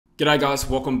G'day guys,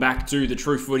 welcome back to the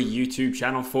True Footy YouTube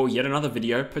channel for yet another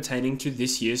video pertaining to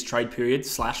this year's trade period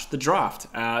 / the draft.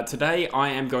 Today I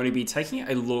am going to be taking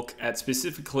a look at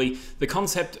specifically the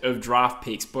concept of draft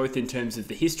picks, both in terms of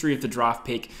the history of the draft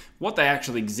pick, what they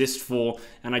actually exist for,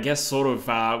 and I guess sort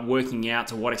of working out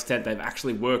to what extent they've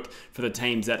actually worked for the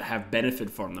teams that have benefited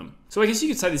from them. So I guess you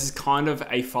could say this is kind of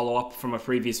a follow-up from a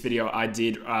previous video I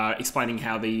did explaining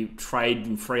how the trade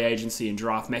and free agency and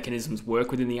draft mechanisms work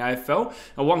within the AFL.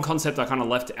 One concept I kind of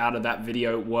left out of that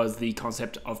video was the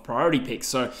concept of priority picks.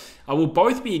 So I will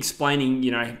both be explaining,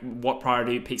 what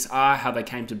priority picks are, how they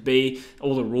came to be,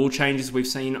 all the rule changes we've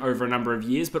seen over a number of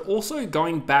years, but also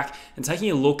going back and taking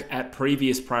a look at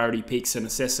previous priority picks and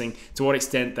assessing to what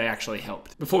extent they actually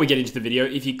helped. Before we get into the video,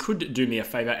 if you could do me a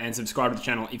favor and subscribe to the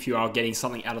channel if you are getting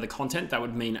something out of the content, that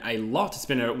would mean a lot. It's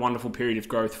been a wonderful period of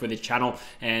growth for this channel,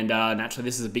 and naturally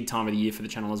this is a big time of the year for the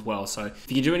channel as well. So if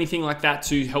you can do anything like that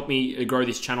to help me grow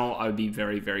this channel, I would be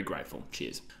very, very grateful.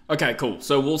 Cheers. Okay, cool.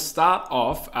 So we'll start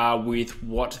off with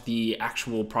what the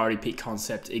actual priority pick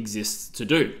concept exists to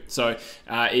do. So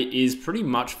it is pretty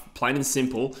much plain and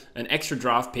simple, an extra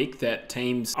draft pick that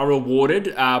teams are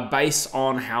awarded based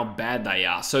on how bad they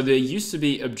are. So there used to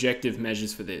be objective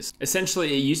measures for this.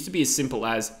 Essentially, it used to be as simple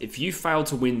as if you fail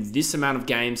to win this amount of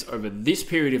games over this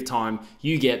period of time,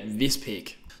 you get this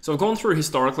pick. So I've gone through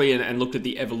historically and looked at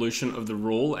the evolution of the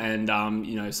rule and,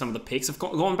 some of the picks. I've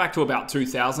gone back to about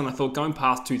 2000. I thought going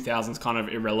past 2000 is kind of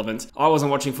irrelevant. I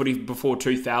wasn't watching footy before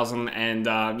 2000 and,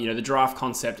 the draft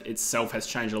concept itself has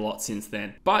changed a lot since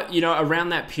then. But, around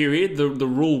that period, the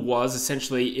rule was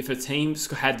essentially if a team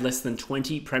had less than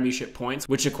 20 premiership points,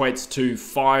 which equates to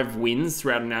 5 wins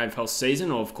throughout an AFL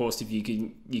season, or of course, if you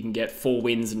can get 4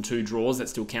 wins and 2 draws, that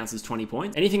still counts as 20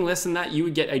 points. Anything less than that, you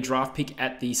would get a draft pick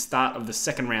at the start of the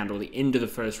second round or the end of the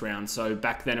first round. So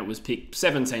back then it was pick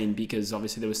 17 because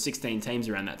obviously there were 16 teams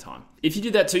around that time. If you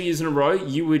did that 2 years in a row,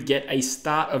 you would get a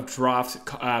start of draft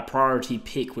priority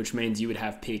pick, which means you would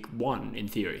have pick 1 in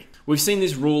theory. We've seen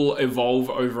this rule evolve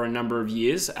over a number of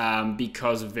years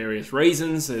because of various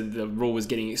reasons. The rule was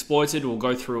getting exploited. We'll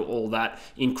go through all that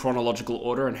in chronological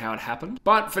order and how it happened.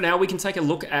 But for now, we can take a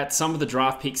look at some of the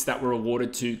draft picks that were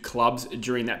awarded to clubs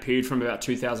during that period from about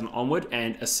 2000 onward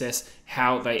and assess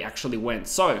how they actually went.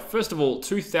 So first of all,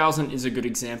 2000 is a good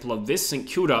example of this. St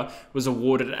Kilda was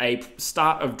awarded a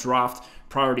start of draft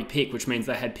priority pick, which means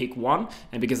they had pick 1,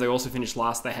 and because they also finished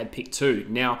last, they had pick 2.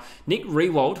 Now, Nick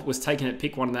Riewoldt was taken at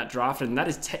pick 1 in that draft, and that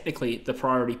is technically the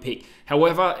priority pick.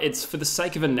 However, it's for the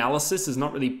sake of analysis, there's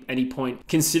not really any point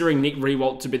considering Nick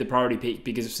Riewoldt to be the priority pick,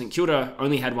 because if St Kilda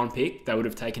only had 1 pick, they would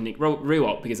have taken Nick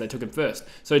Riewoldt because they took him first.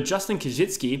 So Justin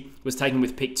Koschitzke was taken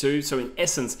with pick 2, so in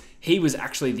essence, he was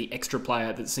actually the extra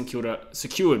player that St Kilda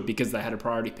secured because they had a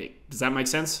priority pick. Does that make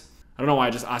sense? I don't know why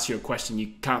I just asked you a question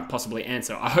you can't possibly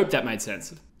answer. I hope that made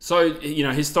sense. So,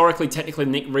 historically, technically,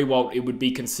 Nick Riewoldt, it would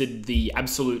be considered the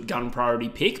absolute gun priority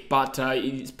pick, but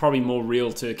it's probably more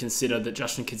real to consider that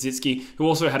Justin Koschitzke, who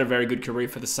also had a very good career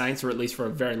for the Saints, or at least for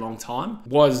a very long time,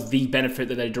 was the benefit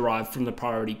that they derived from the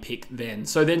priority pick then.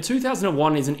 So then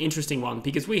 2001 is an interesting one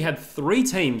because we had 3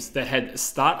 teams that had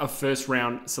start of first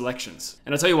round selections.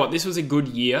 And I tell you what, this was a good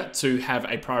year to have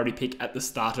a priority pick at the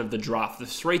start of the draft. The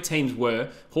 3 teams were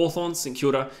Hawthorn, St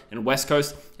Kilda, and West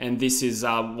Coast, and this is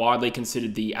widely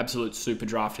considered the absolute super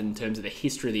draft in terms of the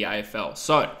history of the AFL.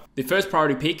 So the first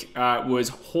priority pick was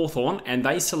Hawthorn, and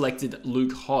they selected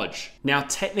Luke Hodge. Now,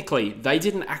 technically, they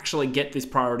didn't actually get this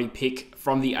priority pick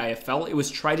from the AFL. It was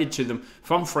traded to them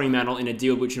from Fremantle in a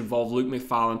deal which involved Luke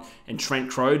McFarlane and Trent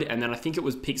Crode, and then I think it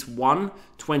was picks 1,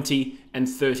 20, and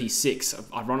 36.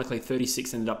 Ironically,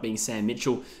 36 ended up being Sam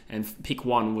Mitchell, and pick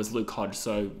 1 was Luke Hodge,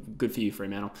 so good for you,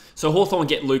 Fremantle. So Hawthorn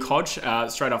get Luke Hodge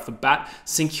straight off the bat.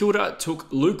 St Kilda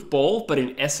took Luke Ball, but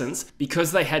in essence,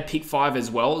 because they had pick 5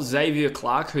 as well, Xavier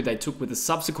Clark, who they took with a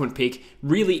subsequent pick,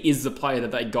 really is the player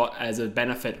that they got as a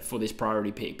benefit for this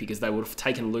priority pick because they would have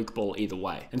taken Luke Ball either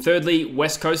way. And thirdly,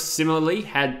 West Coast similarly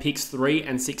had picks 3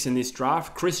 and 6 in this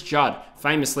draft. Chris Judd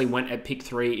famously went at pick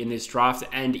 3 in this draft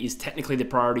and is technically the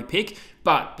priority pick.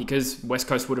 But because West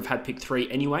Coast would have had pick 3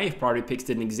 anyway, if priority picks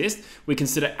didn't exist, we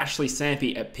consider Ashley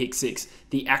Sampi at pick 6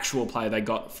 the actual player they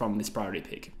got from this priority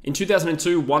pick. In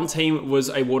 2002, one team was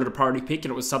awarded a priority pick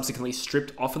and it was subsequently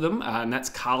stripped off of them, and that's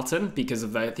Carlton because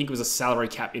of, I think it was a salary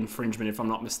cap infringement if I'm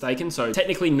not mistaken. So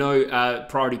technically no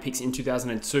priority picks in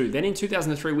 2002. Then in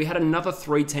 2003, we had another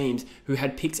 3 teams who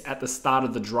had picks at the start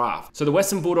of the draft. So the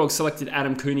Western Bulldogs selected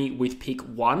Adam Cooney with pick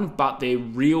 1, but their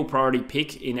real priority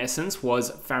pick in essence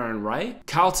was Farron Ray. play.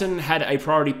 Carlton had a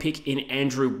priority pick in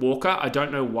Andrew Walker. I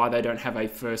don't know why they don't have a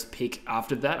first pick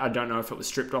after that. I don't know if it was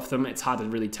stripped off them. It's hard to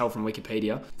really tell from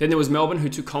Wikipedia. Then there was Melbourne, who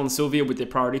took Colin Sylvia with their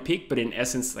priority pick, but in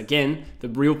essence, again, the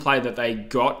real play that they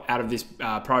got out of this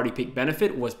priority pick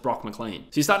benefit was Brock McLean.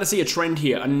 So you start to see a trend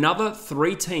here. Another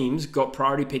 3 teams got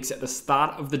priority picks at the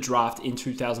start of the draft in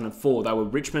 2004. They were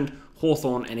Richmond,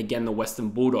 Hawthorn, and again the Western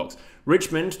Bulldogs.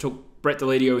 Richmond took Brett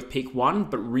Deledio with pick 1,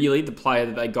 but really the player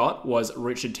that they got was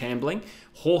Richard Tambling.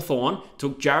 Hawthorn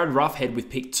took Jared Roughhead with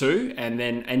pick 2 and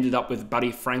then ended up with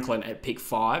Buddy Franklin at pick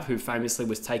 5, who famously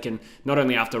was taken not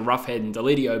only after Roughhead and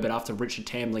Deledio, but after Richard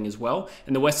Tambling as well.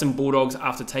 And the Western Bulldogs,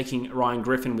 after taking Ryan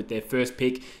Griffin with their first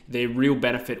pick, their real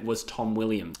benefit was Tom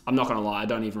Williams. I'm not going to lie, I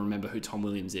don't even remember who Tom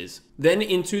Williams is. Then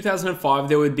in 2005,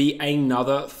 there would be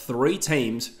another 3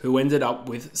 teams who ended up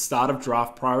with start of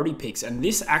draft priority picks. And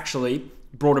this actually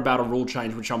brought about a rule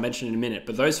change, which I'll mention in a minute.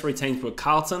 But those 3 teams were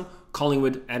Carlton,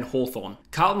 Collingwood, and Hawthorn.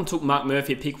 Carlton took Mark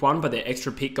Murphy at pick 1, but their extra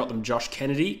pick got them Josh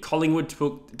Kennedy. Collingwood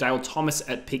took Dale Thomas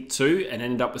at pick 2 and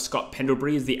ended up with Scott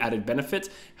Pendlebury as the added benefit.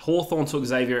 Hawthorn took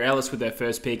Xavier Ellis with their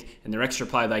first pick, and their extra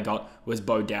player they got was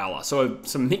Bo Dowler. So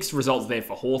some mixed results there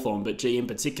for Hawthorn, but gee, in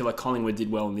particular, Collingwood did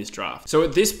well in this draft. So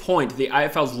at this point, the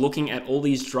AFL's looking at all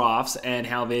these drafts and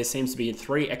how there seems to be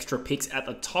 3 extra picks at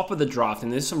the top of the draft,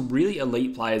 and there's some really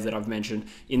elite players that I've mentioned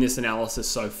in this analysis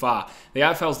so far. The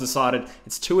AFL's decided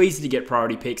it's too easy to get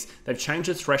priority picks. They've changed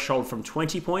the threshold from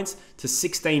 20 points to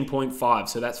 16.5,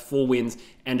 so that's 4 wins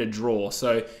and a draw.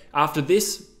 So after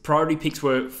this, priority picks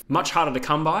were much harder to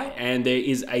come by, and there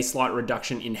is a slight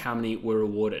reduction in how many were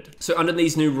awarded. So under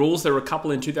these new rules, there were a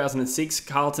couple in 2006.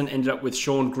 Carlton ended up with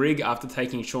Sean Grigg after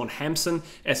taking Sean Hampson.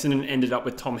 Essendon ended up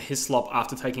with Tom Hislop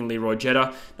after taking Leroy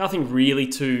Jetta. Nothing really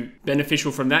too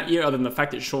beneficial from that year, other than the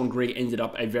fact that Sean Grigg ended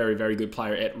up a very, very good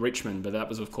player at Richmond, but that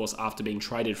was, of course, after being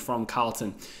traded from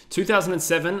Carlton.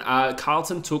 2007,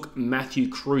 Carlton took Matthew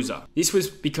Cruiser. This was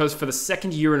because for the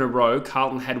 2nd year in a row,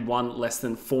 Carlton had won less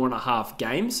than 4.5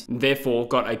 games. Therefore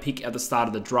got a pick at the start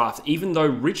of the draft, even though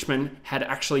Richmond had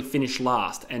actually finished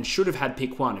last and should have had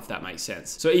pick 1, if that makes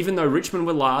sense. So even though Richmond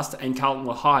were last and Carlton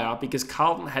were higher, because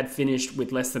Carlton had finished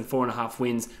with less than 4.5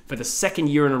 wins for the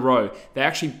 2nd year in a row, they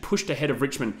actually pushed ahead of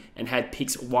Richmond and had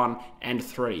picks 1 and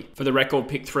 3. For the record,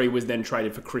 pick 3 was then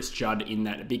traded for Chris Judd in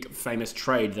that big famous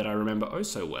trade that I remember oh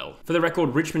so well. For the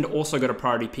record, Richmond also got a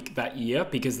priority pick that year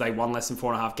because they won less than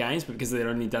 4.5 games, but because they'd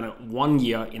only done it 1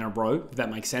 year in a row, if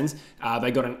that makes sense, they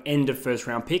got an end of first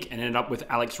round pick and ended up with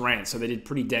Alex Rance, so they did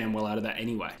pretty damn well out of that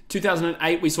anyway.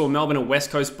 2008, we saw Melbourne and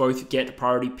West Coast both get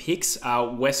priority picks.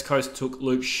 West Coast took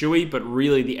Luke Shuey, but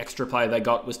really the extra player they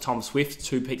got was Tom Swift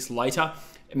 2 picks later.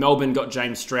 Melbourne got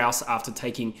James Strauss after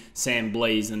taking Sam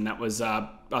Blease, and that was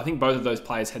I think both of those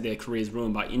players had their careers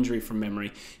ruined by injury from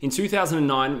memory. In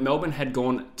 2009, Melbourne had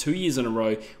gone 2 years in a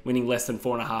row winning less than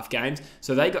 4.5 games,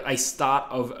 so they got a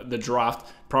start of the draft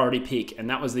priority pick, and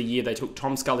that was the year they took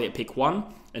Tom Scully at pick 1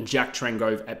 and Jack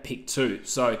Trengove at pick 2.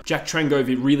 So Jack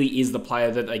Trengove really is the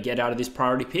player that they get out of this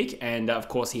priority pick, and of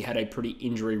course he had a pretty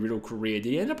injury-riddled career. Did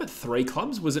he end up at 3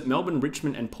 clubs? Was it Melbourne,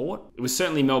 Richmond and Port? It was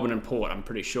certainly Melbourne and Port, I'm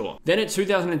pretty sure. Then in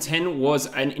 2010 was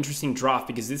an interesting draft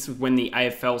because this was when the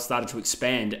AFL started to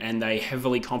expand and they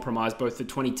heavily compromised both the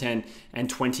 2010 and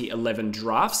 2011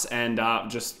 drafts, and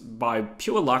just by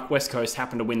pure luck, West Coast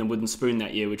happened to win the wooden spoon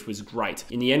that year, which was great.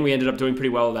 In the end, we ended up doing pretty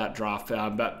well with that draft,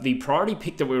 but the priority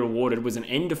pick that we were awarded was an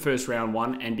end of first round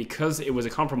 1, and because it was a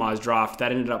compromised draft,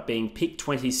 that ended up being pick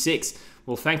 26.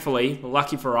 Well, thankfully,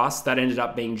 lucky for us, that ended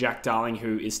up being Jack Darling,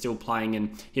 who is still playing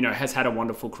and, has had a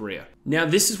wonderful career. Now,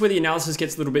 this is where the analysis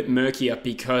gets a little bit murkier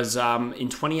because in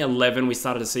 2011, we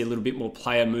started to see a little bit more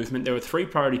player movement. There were 3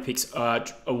 priority picks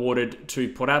awarded to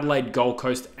Port Adelaide, Gold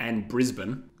Coast, and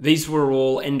Brisbane. These were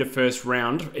all end of first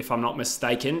round, if I'm not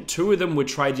mistaken. 2 of them were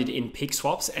traded in pick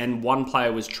swaps and 1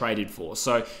 player was traded for.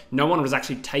 So no one was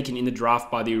actually taken in the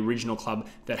draft by the original club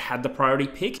that had the priority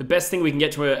pick. The best thing we can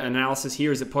get to an analysis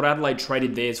here is that Port Adelaide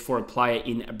traded theirs for a player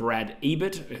in Brad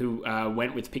Ebert, who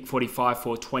went with pick 45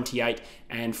 for 28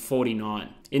 and 49.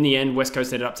 In the end, West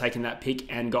Coast ended up taking that pick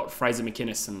and got Fraser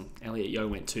McInnes, and Elliot Yeo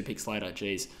went 2 picks later.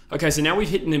 Jeez. Okay, so now we've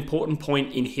hit an important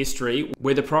point in history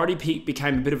where the priority pick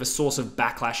became a bit of a source of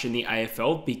backlash in the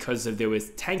AFL because there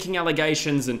was tanking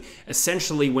allegations, and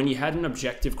essentially when you had an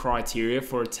objective criteria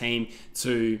for a team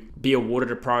to be awarded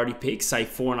a priority pick, say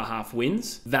 4.5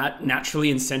 wins, that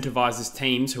naturally incentivizes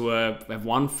teams who have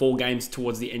won 4 games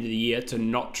towards the end of the year to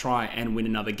not try and win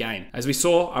another game. As we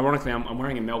saw, ironically, I'm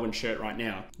wearing a Melbourne shirt right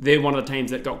now. They're one of the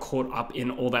teams that that got caught up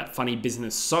in all that funny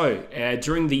business. So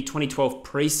during the 2012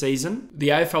 preseason, the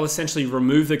AFL essentially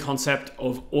removed the concept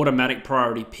of automatic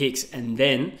priority picks, and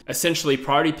then essentially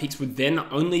priority picks would then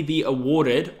only be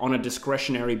awarded on a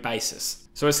discretionary basis.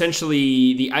 So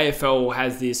essentially, the AFL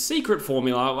has this secret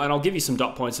formula, and I'll give you some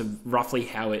dot points of roughly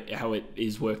how it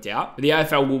is worked out. The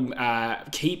AFL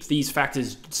will keep these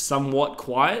factors somewhat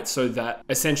quiet so that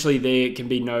essentially there can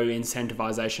be no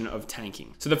incentivization of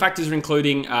tanking. So the factors are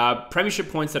including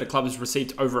premiership points that a club has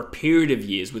received over a period of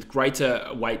years with greater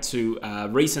weight to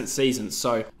recent seasons.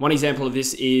 So one example of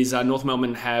this is North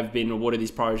Melbourne have been awarded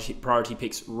these priority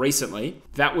picks recently.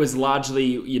 That was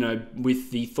largely,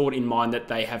 with the thought in mind that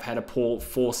they have had a poor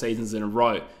 4 seasons in a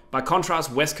row. By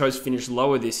contrast, West Coast finished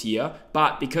lower this year,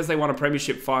 but because they won a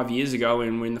premiership 5 years ago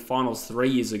and were in the finals 3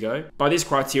 years ago, by this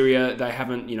criteria, they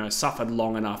haven't, suffered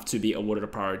long enough to be awarded a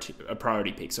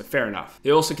priority pick. So fair enough.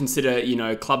 They also consider,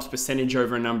 club's percentage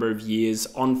over a number of years,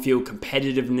 on-field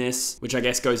competitiveness, which I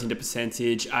guess goes into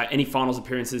percentage, any finals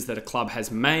appearances that a club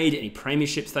has made, any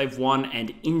premierships they've won,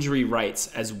 and injury rates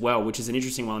as well, which is an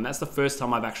interesting one. And that's the first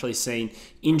time I've actually seen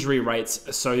injury rates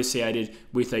associated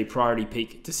with a priority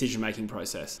pick decision-making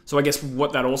process. So I guess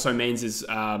what that also means is,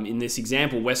 in this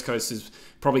example, West Coast has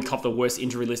probably copped the worst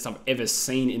injury list I've ever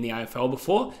seen in the AFL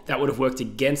before. That would have worked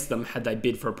against them had they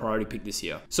bid for a priority pick this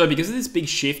year. So because of this big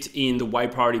shift in the way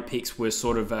priority picks were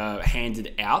sort of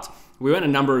handed out, we went a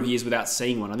number of years without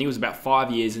seeing one. I think it was about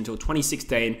 5 years until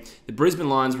 2016. The Brisbane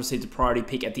Lions received a priority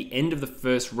pick at the end of the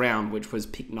first round, which was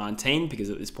pick 19,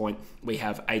 because at this point we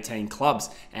have 18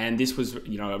 clubs. And this was,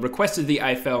 requested the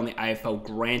AFL, and the AFL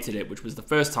granted it, which was the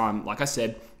first time, like I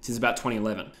said, since about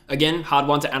 2011. Again, hard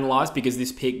one to analyze because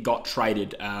this pick got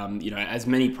traded, as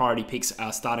many priority picks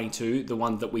are starting to, the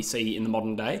ones that we see in the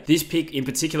modern day. This pick in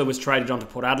particular was traded onto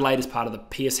Port Adelaide as part of the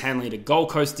Pierce Hanley to Gold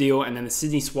Coast deal, and then the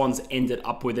Sydney Swans ended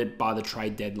up with it by the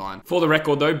trade deadline. For the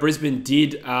record though, Brisbane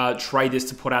did trade this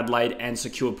to Port Adelaide and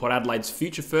secured Port Adelaide's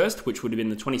future first, which would have been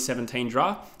the 2017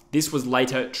 draft. This was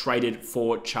later traded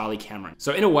for Charlie Cameron.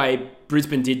 So in a way,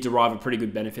 Brisbane did derive a pretty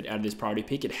good benefit out of this priority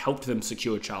pick. It helped them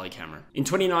secure Charlie Cameron. In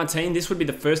 2019, this would be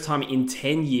the first time in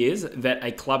 10 years that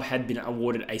a club had been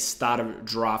awarded a starter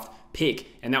draft pick,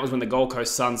 and that was when the Gold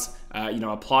Coast Suns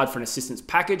applied for an assistance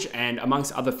package, and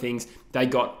amongst other things, they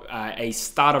got a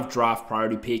start of draft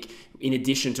priority pick in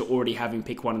addition to already having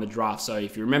pick 1 in the draft. So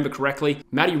if you remember correctly,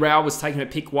 Matty Rowell was taken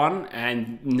at pick 1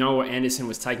 and Noah Anderson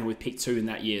was taken with pick 2 in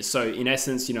that year. So in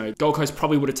essence, Gold Coast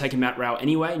probably would have taken Matt Rowell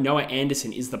anyway. Noah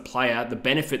Anderson is the player, the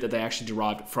benefit that they actually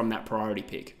derived from that priority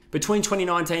pick. Between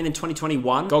 2019 and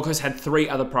 2021, Gold Coast had 3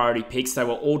 other priority picks. They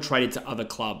were all traded to other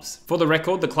clubs. For the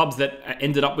record, the clubs that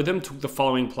ended up with them took the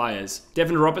following players.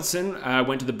 Devon Robertson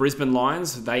went to the Brisbane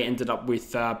Lions. They ended up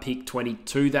with pick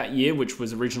 22 that year, which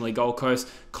was originally Gold Coast.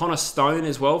 Connor Stone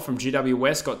as well from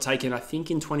GWS got taken, I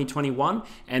think, in 2021.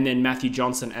 And then Matthew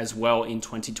Johnson as well in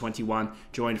 2021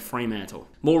 joined Fremantle.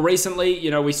 More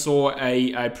recently, we saw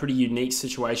a pretty unique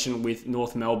situation with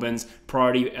North Melbourne's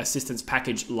priority assistance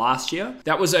package last year.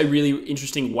 That was a really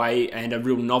interesting way and a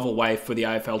real novel way for the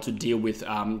AFL to deal with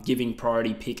giving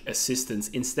priority pick assistance.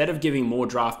 Instead of giving more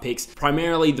draft picks,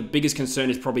 primarily the biggest concern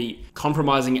is probably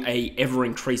compromising a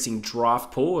ever-increasing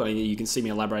draft pool. You can see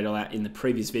me elaborate on that in the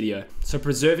previous video. So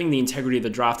preserving the integrity of the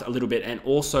draft a little bit, and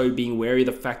also being wary of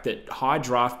the fact that high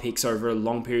draft picks over a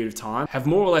long period of time have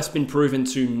more or less been proven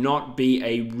to not be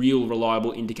a real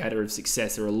reliable indicator of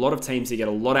success. There are a lot of teams that get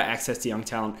a lot of access to young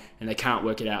talent and they can't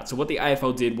work it out. So what the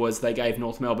AFL did was they gave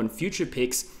North Melbourne future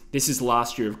picks. This is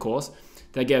last year, of course.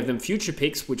 They gave them future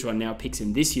picks, which are now picks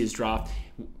in this year's draft,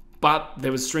 but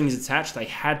there was strings attached. They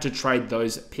had to trade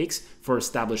those picks for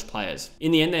established players.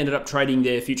 In the end, they ended up trading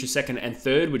their future second and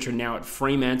third, which are now at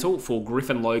Fremantle, for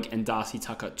Griffin Logue and Darcy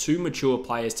Tucker, 2 mature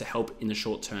players to help in the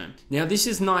short term. Now, this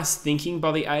is nice thinking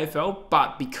by the AFL,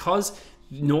 but because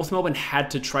North Melbourne had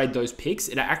to trade those picks,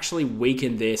 it actually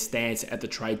weakened their stance at the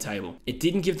trade table. It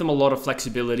didn't give them a lot of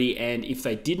flexibility, and if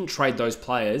they didn't trade those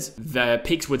players, the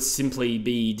picks would simply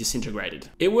be disintegrated.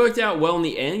 It worked out well in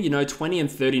the end. 20 and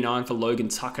 39 for Logan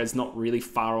Tucker is not really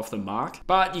far off the mark,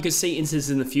 but you could see instances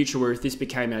in the future where if this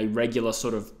became a regular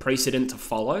sort of precedent to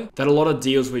follow, that a lot of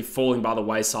deals would be falling by the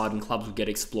wayside and clubs would get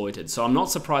exploited. So I'm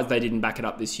not surprised they didn't back it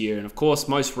up this year. And of course,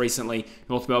 most recently,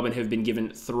 North Melbourne have been given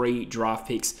 3 draft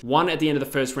picks, one at the end of of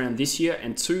the first round this year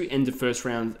and 2 end of first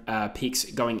round picks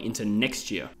going into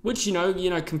next year, which, you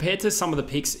know, compared to some of the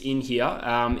picks in here,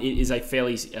 it is a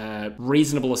fairly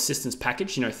reasonable assistance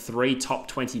package. You know, 3 top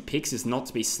 20 picks is not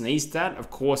to be sneezed at. Of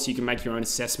course, you can make your own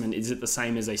assessment. Is it the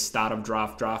same as a start of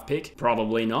draft pick?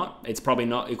 Probably not. It's probably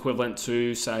not equivalent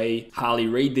to, say, Harley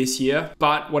Reid this year.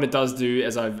 But what it does do,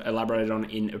 as I've elaborated on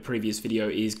in a previous video,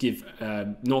 is give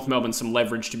North Melbourne some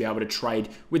leverage to be able to trade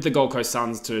with the Gold Coast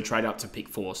Suns to trade up to pick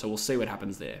 4. So we'll see what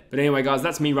happens there. But anyway, guys,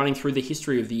 that's me running through the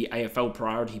history of the AFL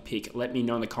priority pick. Let me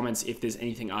know in the comments if there's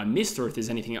anything I missed or if there's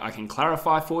anything I can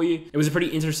clarify for you. It was a pretty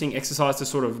interesting exercise to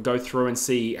sort of go through and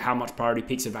see how much priority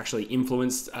picks have actually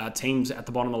influenced teams at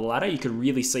the bottom of the ladder. You could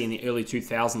really see in the early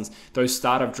 2000s, those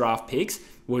start of draft picks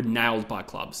were nailed by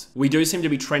clubs. We do seem to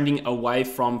be trending away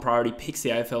from priority picks.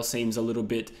 The AFL seems a little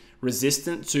bit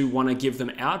resistant to want to give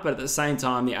them out, but at the same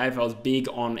time, the AFL is big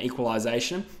on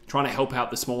equalization, trying to help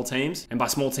out the small teams. And by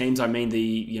small teams, I mean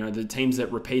the teams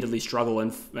that repeatedly struggle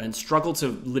and struggle to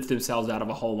lift themselves out of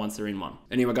a hole once they're in one.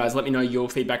 Anyway, guys, let me know your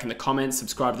feedback in the comments.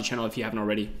 Subscribe to the channel if you haven't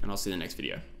already, and I'll see you in the next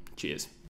video. Cheers.